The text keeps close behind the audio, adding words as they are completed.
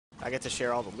I get to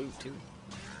share all the loot, too.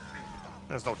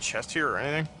 There's no chest here or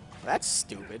anything. That's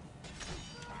stupid.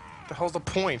 What the hell's the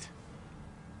point?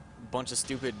 Bunch of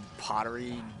stupid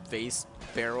pottery vase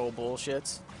barrel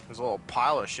bullshits. There's a little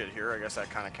pile of shit here. I guess that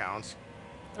kind of counts.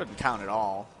 Doesn't count at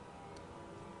all.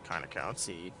 Kind of counts.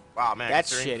 Let's see. Wow, man.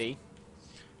 That's shitty.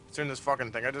 Considering this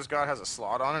fucking thing I just got has a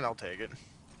slot on it, I'll take it.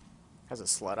 Has a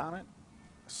slut on it?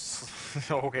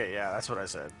 Okay, yeah, that's what I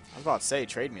said. I was about to say,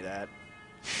 trade me that.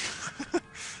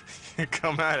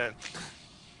 Come at it.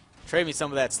 Trade me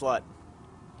some of that slut.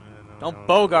 Don't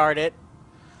bogart it.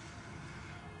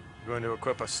 I'm going to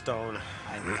equip a stone.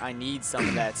 I need some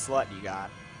of that slut you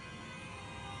got.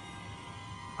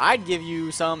 I'd give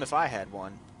you some if I had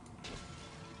one.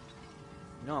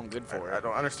 You know I'm good for it. I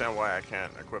don't understand why I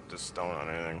can't equip this stone on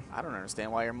anything. I don't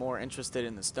understand why you're more interested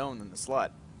in the stone than the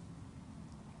slut.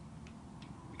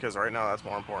 Because right now that's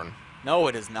more important. No,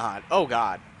 it is not. Oh,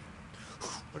 God.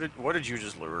 What did you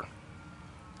just lure?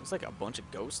 There's like a bunch of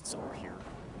ghosts over here.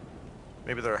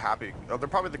 Maybe they're happy. Oh, they're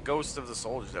probably the ghosts of the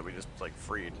soldiers that we just, like,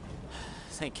 freed.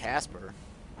 This ain't Casper.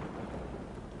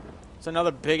 It's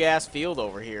another big-ass field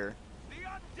over here.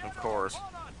 Of course.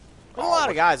 There's a lot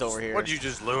of guys over here. What did you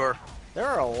just lure? There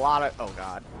are a lot of... Oh,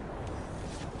 God.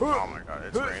 Oh, my God.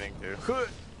 It's raining, too.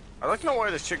 I'd like to know why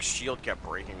this chick's shield kept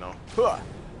breaking, though.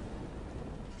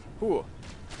 I'm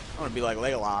gonna be like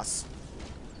Legolas.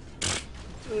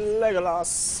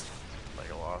 Legolas.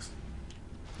 Legolas.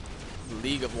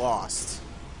 League of Lost.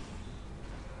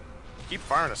 Keep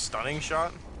firing a stunning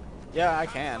shot? Yeah, I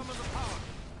can.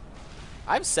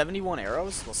 I have 71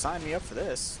 arrows. Well, sign me up for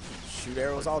this. Shoot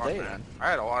arrows all day, man. I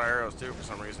had a lot of arrows, too, for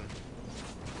some reason.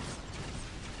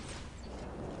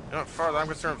 You know, as far as I'm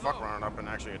concerned, fuck running up and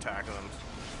actually attacking them.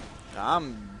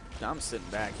 I'm sitting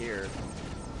back here.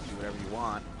 Do whatever you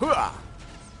want.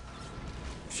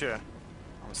 Sure. I'm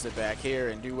gonna sit back here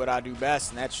and do what I do best,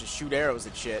 and that's just shoot arrows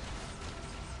at shit.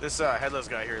 This headless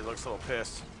guy here looks a little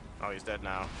pissed. Oh, he's dead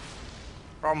now.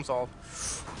 Problem solved.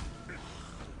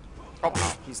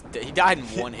 Oh, He died in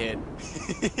one hit.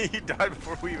 He died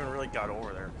before we even really got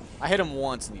over there. I hit him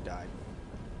once and he died.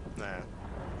 Nah.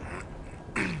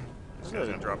 This guy's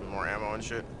gonna drop me more ammo and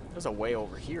shit. There's a way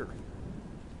over here.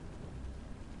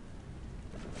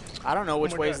 I don't know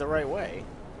which way is the right way.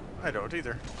 I don't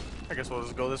either. I guess we'll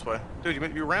just go this way. Dude,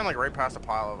 you ran like right past a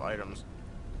pile of items.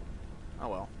 Oh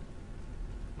well.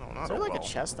 No, not Is there like well. a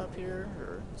chest up here?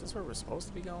 Or is this where we're supposed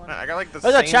to be going? Man, I got like the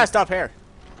There's same... a chest up here.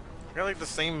 I got like the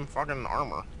same fucking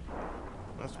armor.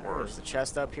 That's There's worse. a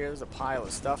chest up here. There's a pile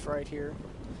of stuff right here.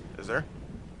 Is there?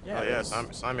 Yeah. Oh yeah,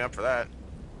 sign me up for that.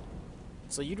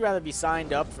 So you'd rather be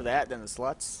signed up for that than the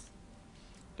sluts?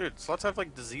 Dude, sluts have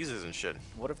like diseases and shit.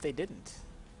 What if they didn't?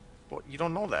 Well, you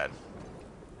don't know that.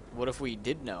 What if we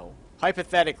did know?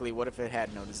 Hypothetically, what if it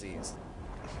had no disease?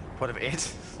 What if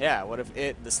it? Yeah, what if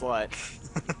it, the slut?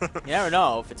 You never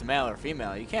know if it's male or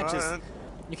female. You can't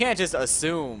just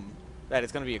assume that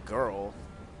it's gonna be a girl.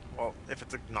 Well, if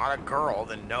it's not a girl,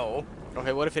 then no.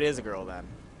 Okay, what if it is a girl then?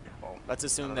 Well, Let's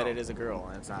assume that it is a girl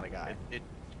and it's not a guy. It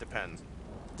depends.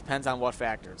 Depends on what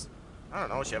factors. I don't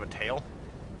know. Does she have a tail?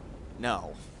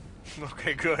 No.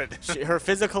 Okay, good. Her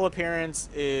physical appearance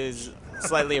is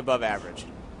slightly above average.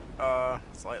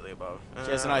 Slightly above.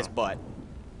 She has a nice butt.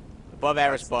 Above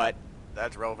average butt.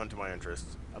 That's relevant to my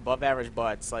interests. Above average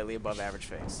butt, slightly above average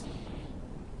face.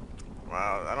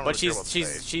 Wow, I don't. But really care about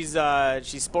face.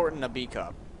 she's sporting a B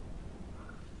cup.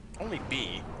 Only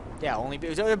B. Yeah, only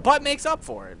B. So the butt makes up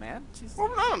for it, man. She's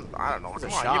Well, I don't know. it's a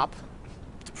Come on, shop.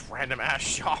 Random ass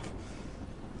shop.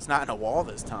 It's not in a wall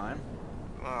this time.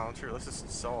 Oh, true. Let's just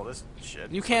sell this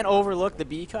shit. You can't overlook the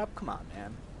B cup. Come on,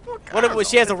 man. Look, What if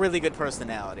she has a really good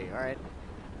personality? All right.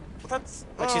 Well, that's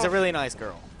Like she's a really nice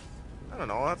girl. I don't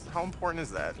know. That's, how important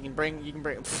is that? You can bring.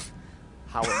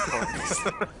 How important is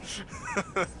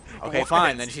it? Okay, What?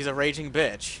 fine. Then she's a raging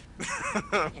bitch.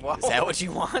 Wow. Is that what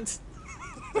you want?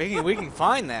 We can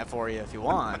find that for you if you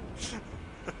want.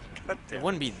 God damn. It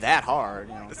wouldn't be that hard,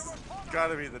 you know. This has got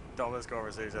to be the dumbest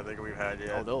conversation I think we've had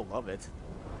yet. Oh, they'll love it.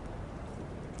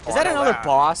 Oh, Is I that know another that.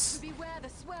 boss?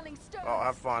 Oh,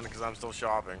 have fun because I'm still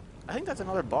shopping. I think that's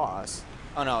another boss.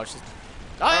 Oh no, it's just.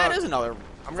 Oh, yeah, it is another.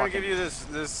 I'm gonna give you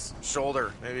this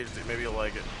shoulder. Maybe you'll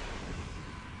like it.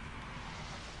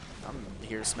 I'm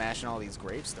here smashing all these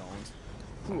gravestones.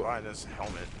 Ooh, buy this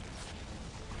helmet.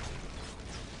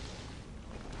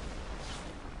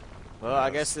 Well, I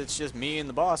guess it's just me and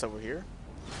the boss over here.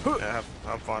 Yeah,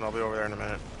 have fun. I'll be over there in a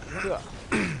minute.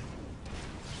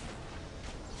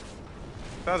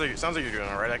 Sounds like you're doing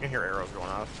all right. I can hear arrows going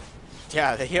off.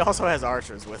 Yeah, he also has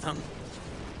archers with him.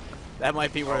 That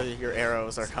might be where your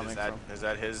arrows are coming from. Is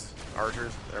that his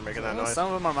archers that are making that Well, noise?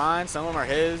 some of them are mine, some of them are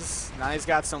his. Now he's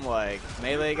got some, like,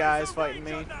 melee guys fighting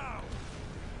me.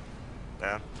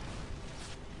 Yeah.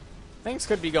 Things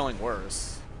could be going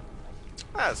worse.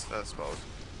 I suppose.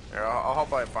 Here, I'll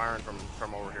help by firing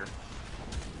from over here.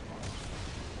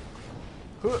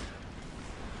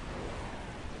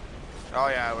 Oh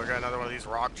yeah, we got another one of these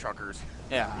rock chuckers.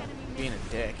 Yeah, being a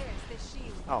dick.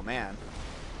 Oh man.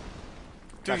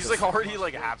 Dude, he's like already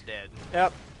like half dead.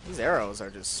 Yep. These arrows are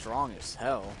just strong as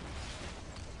hell. Oh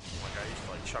my god, he's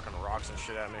like chucking rocks and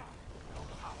shit at me.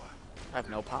 I have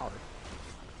no power.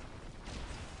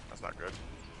 That's not good.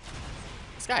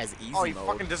 This guy is easy Oh, he mode.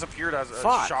 fucking disappeared as a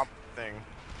shop thing.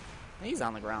 He's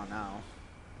on the ground now.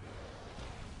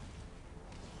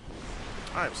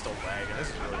 I'm still lagging. This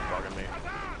is really bugging me.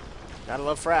 Gotta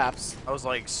love fraps. I was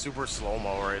like super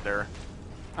slow-mo right there.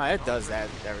 Oh, it does that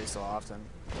every so often.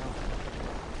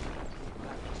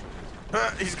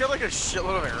 He's got like a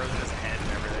shitload of arrows in his head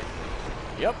and everything.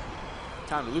 Yep.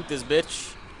 Time to loot this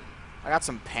bitch. I got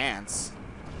some pants.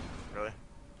 Really?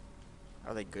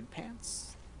 Are they good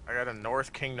pants? I got a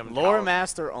North Kingdom Lore towel.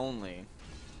 Master only.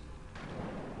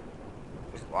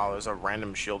 Wow, there's a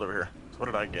random shield over here. So what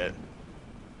did I get?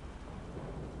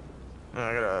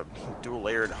 I got a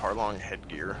dual-layered Harlong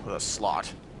headgear with a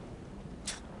slot.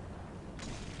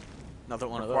 Another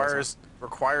one of those.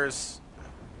 Requires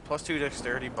 +2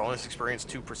 dexterity, bonus experience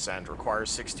 2%. Requires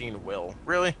 16 will.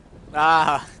 Really?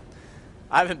 Ah,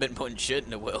 I haven't been putting shit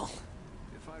into will.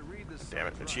 Damn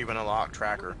it! Achievement unlocked.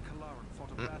 Tracker.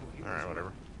 All right,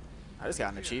 whatever. I just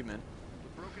got an achievement.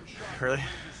 Really?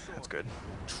 That's good.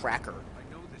 Tracker.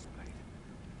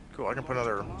 Cool. I can put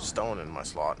another stone in my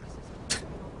slot.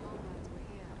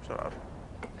 Shut up.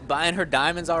 Buying her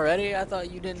diamonds already? I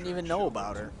thought you didn't even know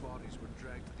about her.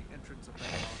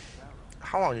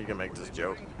 How long you can make this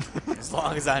joke? As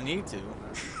long as I need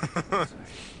to.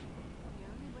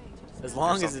 As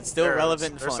long as it's still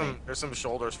relevant and funny. There's some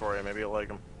shoulders for you. Maybe you'll like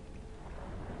them.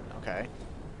 Okay.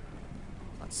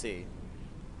 Let's see.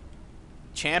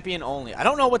 Champion only. I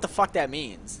don't know what the fuck that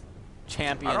means.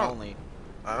 Champion only.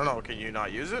 I don't know. Can you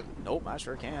not use it? Nope, I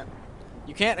sure can't.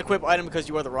 You can't equip item because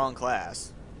you are the wrong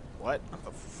class. What? What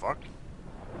the fuck?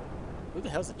 Who the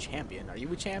hell's a champion? Are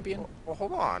you a champion? Well,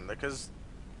 hold on, because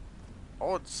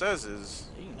all it says is...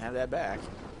 You can have that back.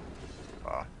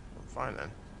 Fine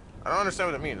then. I don't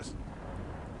understand what it means.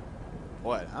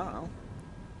 What? I don't know.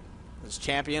 It's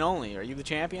champion only. Are you the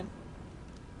champion?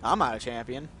 I'm not a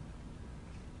champion.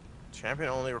 Champion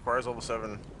only requires level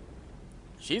 7.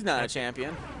 She's not a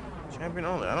champion. Champion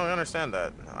only. I don't understand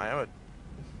that. I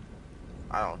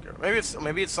don't care.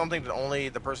 Maybe it's something that only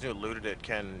the person who looted it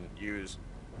can use.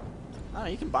 Oh,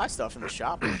 you can buy stuff in the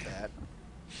shop like that.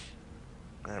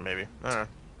 Maybe. I don't know.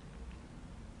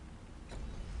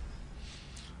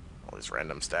 All these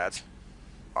random stats.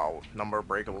 Oh, number of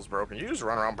breakables broken. You just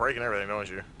run around breaking everything, don't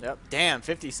you? Yep. Damn,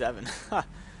 57.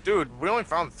 Dude, we only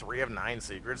found 3 of 9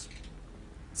 secrets.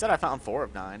 Said I found 4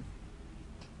 of 9.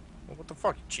 Well, what the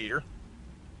fuck, you cheater?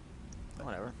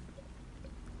 Whatever.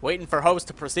 Waiting for host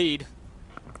to proceed.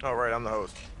 Oh, right, I'm the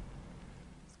host.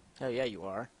 Hell yeah, you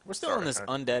are. We're still in this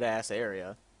undead ass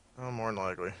area. Oh, more than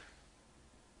likely.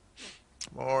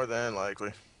 More than likely.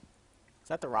 Is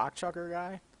that the rock chucker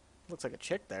guy? Looks like a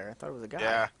chick there. I thought it was a guy.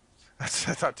 Yeah, I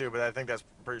thought too, but I think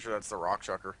pretty sure that's the rock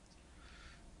chucker.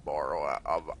 Borrow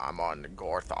I'm on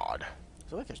Gorthod.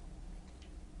 So like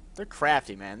they're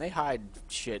crafty, man. They hide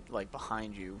shit like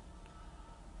behind you.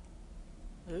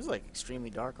 It is like extremely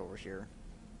dark over here.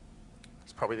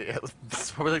 It's probably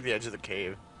like the edge of the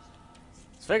cave.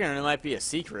 I was figuring it might be a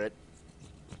secret.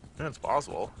 Yeah, it's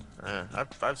possible.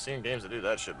 I've seen games that do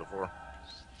that shit before.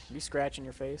 Are you scratching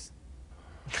your face?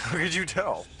 How could you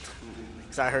tell?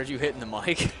 Because I heard you hitting the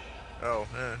mic. Oh,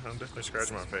 yeah, I'm definitely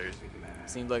scratching my face.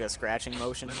 Seemed like a scratching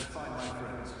motion.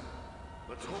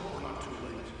 Let's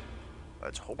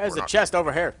hope There's we're a chest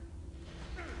over here.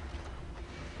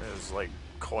 There's like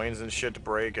coins and shit to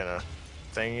break and a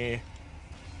thingy.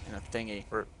 And a thingy.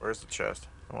 Where's the chest?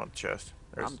 I want the chest.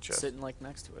 There's the chest. I'm sitting like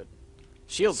next to it.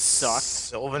 Shields suck.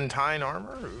 Sylvantine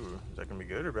armor? Ooh, is that gonna be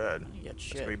good or bad? You get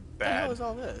shit. It's gonna be What the bad. hell is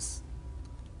all this?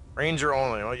 Ranger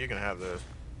only. Well, you can have this.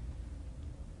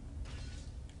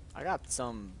 I got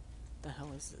some... What the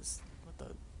hell is this? What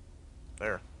the...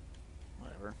 There.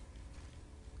 Whatever.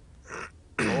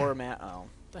 Lore mat... Oh.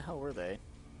 What the hell were they?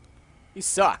 You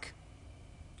suck.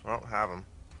 Well, have them.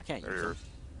 I can't They're use yours.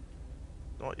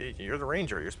 them. Well, you're the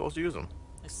ranger. You're supposed to use them.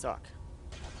 They suck.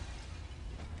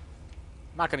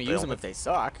 I'm not going to use them if they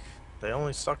suck. They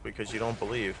only suck because you don't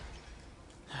believe.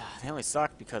 They only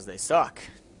suck because they suck.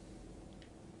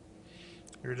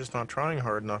 You're just not trying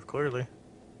hard enough, clearly.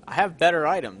 I have better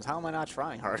items. How am I not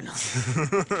trying hard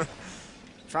enough?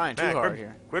 Trying too Man, hard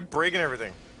here. quit breaking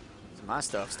everything. My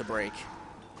stuff's to break.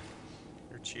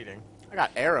 You're cheating. I got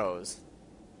arrows.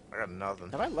 I got nothing.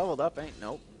 Have I leveled up? Ain't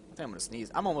nope. I think I'm gonna sneeze.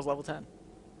 I'm almost level 10.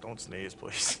 Don't sneeze,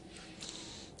 please.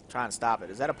 Trying to stop it.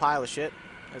 Is that a pile of shit?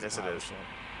 Yes, it is. Shit.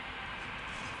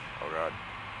 Oh god.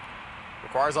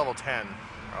 Requires level 10.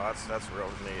 Oh, that's real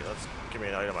neat. Let's give me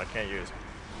an item I can't use.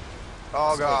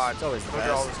 Oh god. It's always the Look at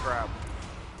best. all this crap.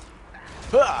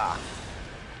 Ah!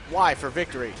 Why for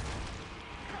victory?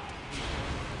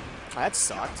 That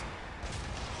sucked.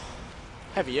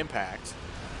 Heavy impact.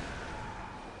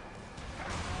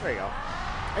 There you go.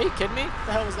 Are you kidding me? What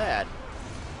the hell was that?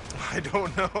 I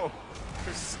don't know.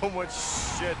 There's so much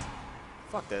shit.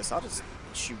 Fuck this. I'll just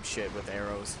shoot shit with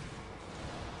arrows.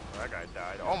 Oh, that guy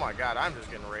died. Oh my god, I'm just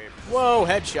getting raped. Whoa,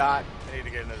 headshot. I need to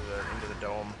get into the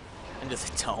dome. Into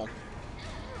the dome.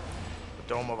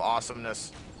 The dome of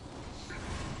awesomeness.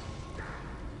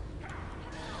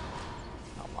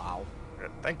 Oh, wow.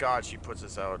 Thank God she puts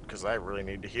this out, because I really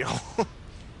need to heal. It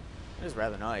is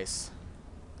rather nice.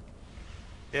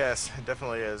 Yes, it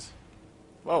definitely is.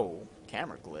 Whoa,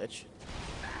 camera glitch.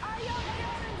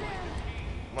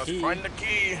 Must Key. find the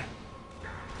key.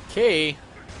 Key.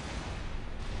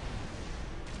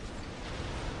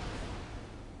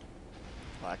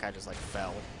 Well, that guy just like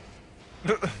fell.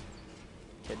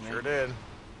 Kidding me? Sure did.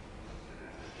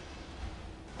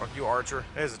 Fuck you, Archer.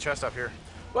 Hey, there's a chest up here.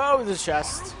 Whoa, the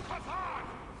chest.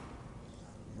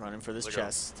 Running for this It's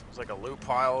chest. It's like a loot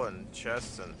pile and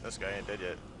chests, and this guy ain't dead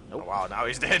yet. Nope. Oh, wow, now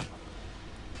he's dead.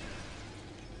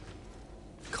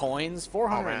 Coins?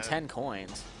 410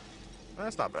 coins.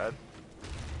 That's not bad.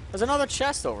 There's another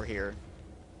chest over here.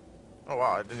 Oh,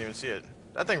 wow, I didn't even see it.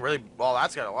 That thing really... Well,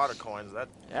 that's got a lot of coins.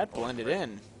 That blended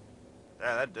in.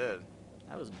 Yeah, that did.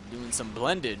 That was doing some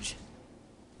blendage. It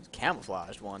was a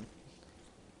camouflaged one.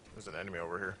 There's an enemy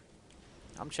over here.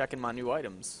 I'm checking my new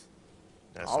items.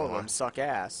 Yeah, All so of am I. them suck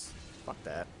ass. Fuck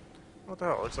that. What the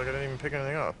hell? Looks like I didn't even pick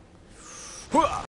anything up. Hooah!